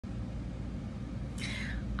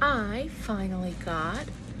I finally got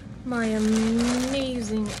my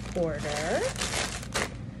amazing order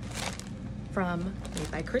from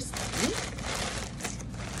By Cristini.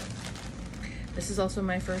 This is also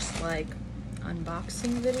my first like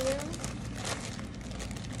unboxing video.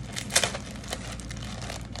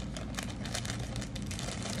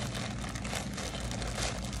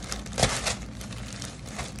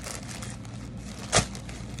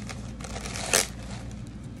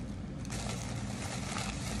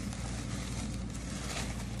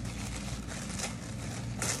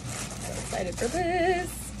 Excited for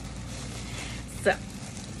this. So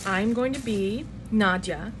I'm going to be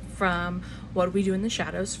Nadia from What We Do in the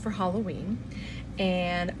Shadows for Halloween,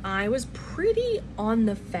 and I was pretty on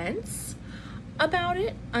the fence about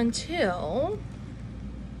it until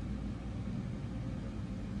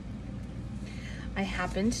I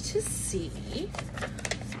happened to see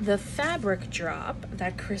the fabric drop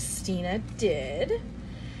that Christina did.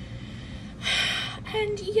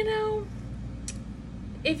 And you know,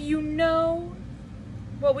 if you know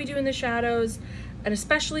What We Do in the Shadows, and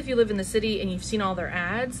especially if you live in the city and you've seen all their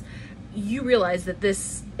ads, you realize that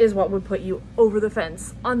this is what would put you over the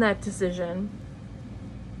fence on that decision.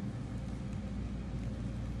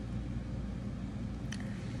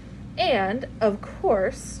 And of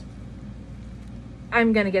course,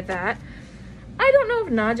 I'm gonna get that. I don't know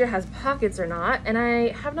if Nadia has pockets or not, and I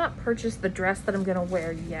have not purchased the dress that I'm gonna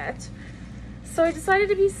wear yet. So I decided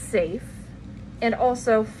to be safe and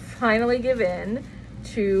also finally give in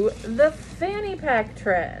to the fanny pack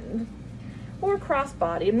trend, or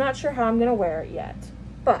crossbody. I'm not sure how I'm gonna wear it yet,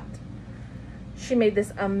 but she made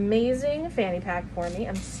this amazing fanny pack for me.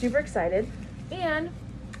 I'm super excited, and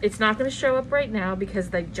it's not gonna show up right now because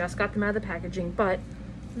they just got them out of the packaging, but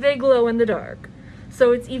they glow in the dark.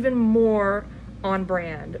 So it's even more on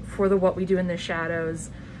brand for the What We Do in the Shadows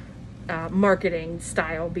marketing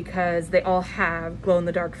style, because they all have glow in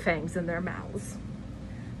the dark fangs in their mouths.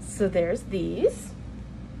 So there's these.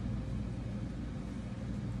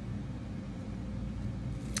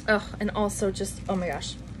 Oh, and also just, oh my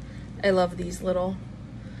gosh, I love these little,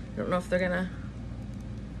 I don't know if they're gonna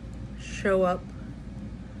show up.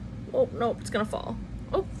 Oh, no, it's gonna fall.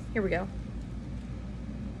 Oh, here we go.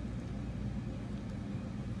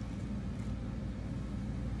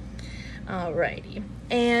 Alrighty.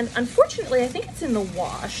 And unfortunately, I think it's in the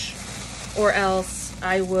wash, or else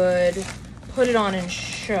I would put it on and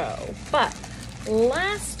show. But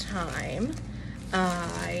last time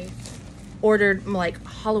I ordered like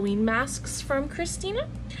Halloween masks from Christina.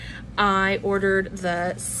 I ordered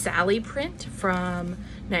the Sally print from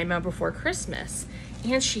Nightmare Before Christmas,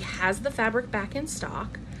 and she has the fabric back in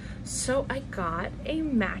stock, so I got a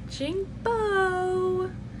matching bow.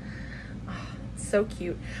 Oh, so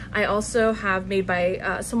cute. I also have made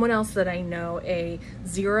by someone else that I know a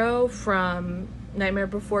Zero from Nightmare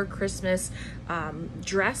Before Christmas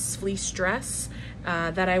dress, fleece dress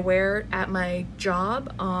that I wear at my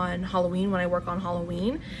job on Halloween when I work on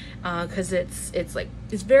Halloween, because it's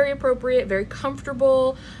very appropriate, very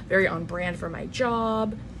comfortable, very on brand for my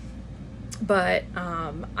job. But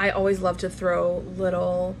I always love to throw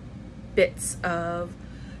little bits of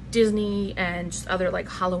Disney and just other like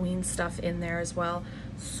Halloween stuff in there as well.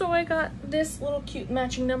 So I got this little cute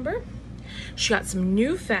matching number. She got some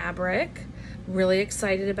new fabric. Really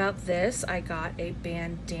excited about this. I got a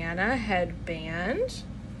bandana headband.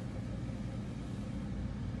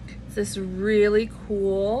 It's this really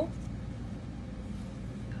cool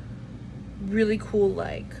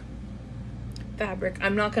like fabric.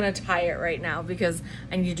 I'm not gonna tie it right now because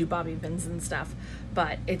I need to do bobby pins and stuff,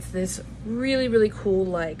 but it's this really cool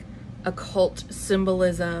like occult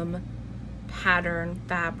symbolism pattern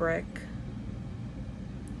fabric.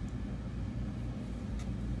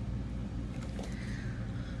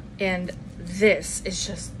 And this is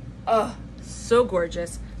just, oh, so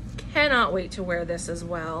gorgeous. Cannot wait to wear this as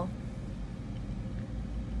well.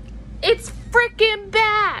 It's freaking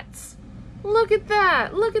bats! Look at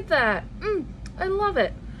that, look at that. I love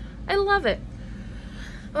it, I love it.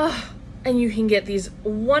 Oh, and you can get these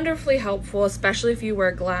wonderfully helpful, especially if you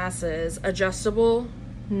wear glasses, adjustable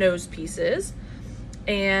nose pieces.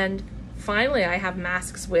 And finally, I have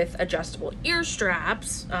masks with adjustable ear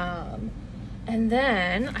straps. And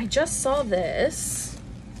then I just saw this.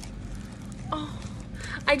 Oh,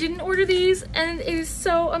 I didn't order these, and it is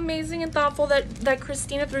so amazing and thoughtful that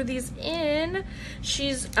Christina threw these in.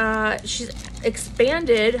 She's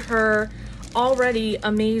expanded her already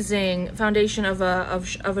amazing foundation of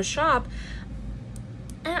a shop,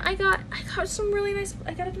 and I got some really nice.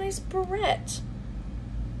 I got a nice barrette,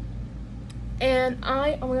 and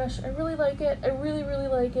oh my gosh, I really like it. I really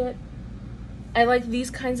like it. I like these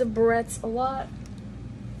kinds of barrettes a lot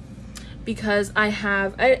because I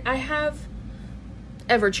have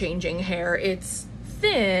ever-changing hair. It's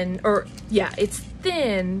thin, or yeah, it's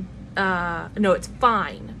thin. No, it's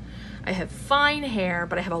fine. I have fine hair,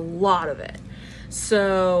 but I have a lot of it.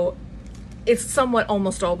 So it's somewhat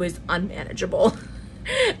almost always unmanageable.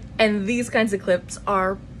 And these kinds of clips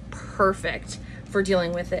are perfect for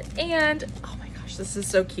dealing with it. And oh my gosh, this is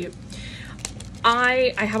so cute.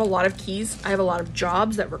 I have a lot of keys. I have a lot of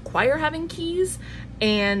jobs that require having keys.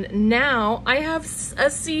 And now I have a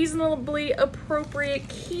seasonably appropriate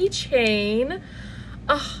keychain.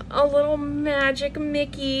 A little magic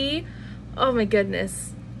Mickey. Oh my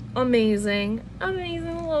goodness. Amazing.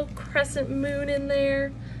 Amazing little crescent moon in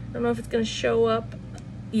there. I don't know if it's gonna show up.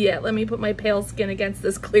 Yeah, let me put my pale skin against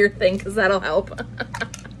this clear thing because that'll help.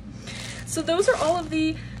 So those are all of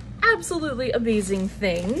the absolutely amazing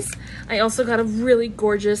things. I also got a really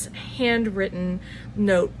gorgeous handwritten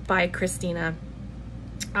note by Christina.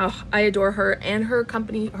 Oh, I adore her and her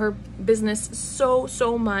company, her business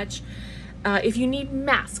so much. If you need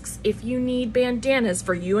masks, if you need bandanas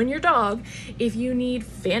for you and your dog, if you need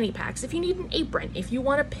fanny packs, if you need an apron, if you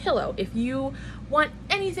want a pillow, if you want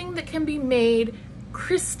anything that can be made,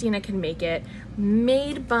 Christina can make it.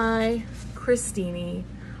 Made by Cristini.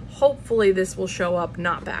 Hopefully this will show up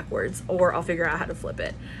not backwards, or I'll figure out how to flip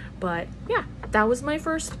it. But yeah, that was my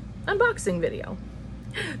first unboxing video.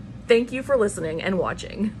 Thank you for listening and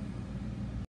watching.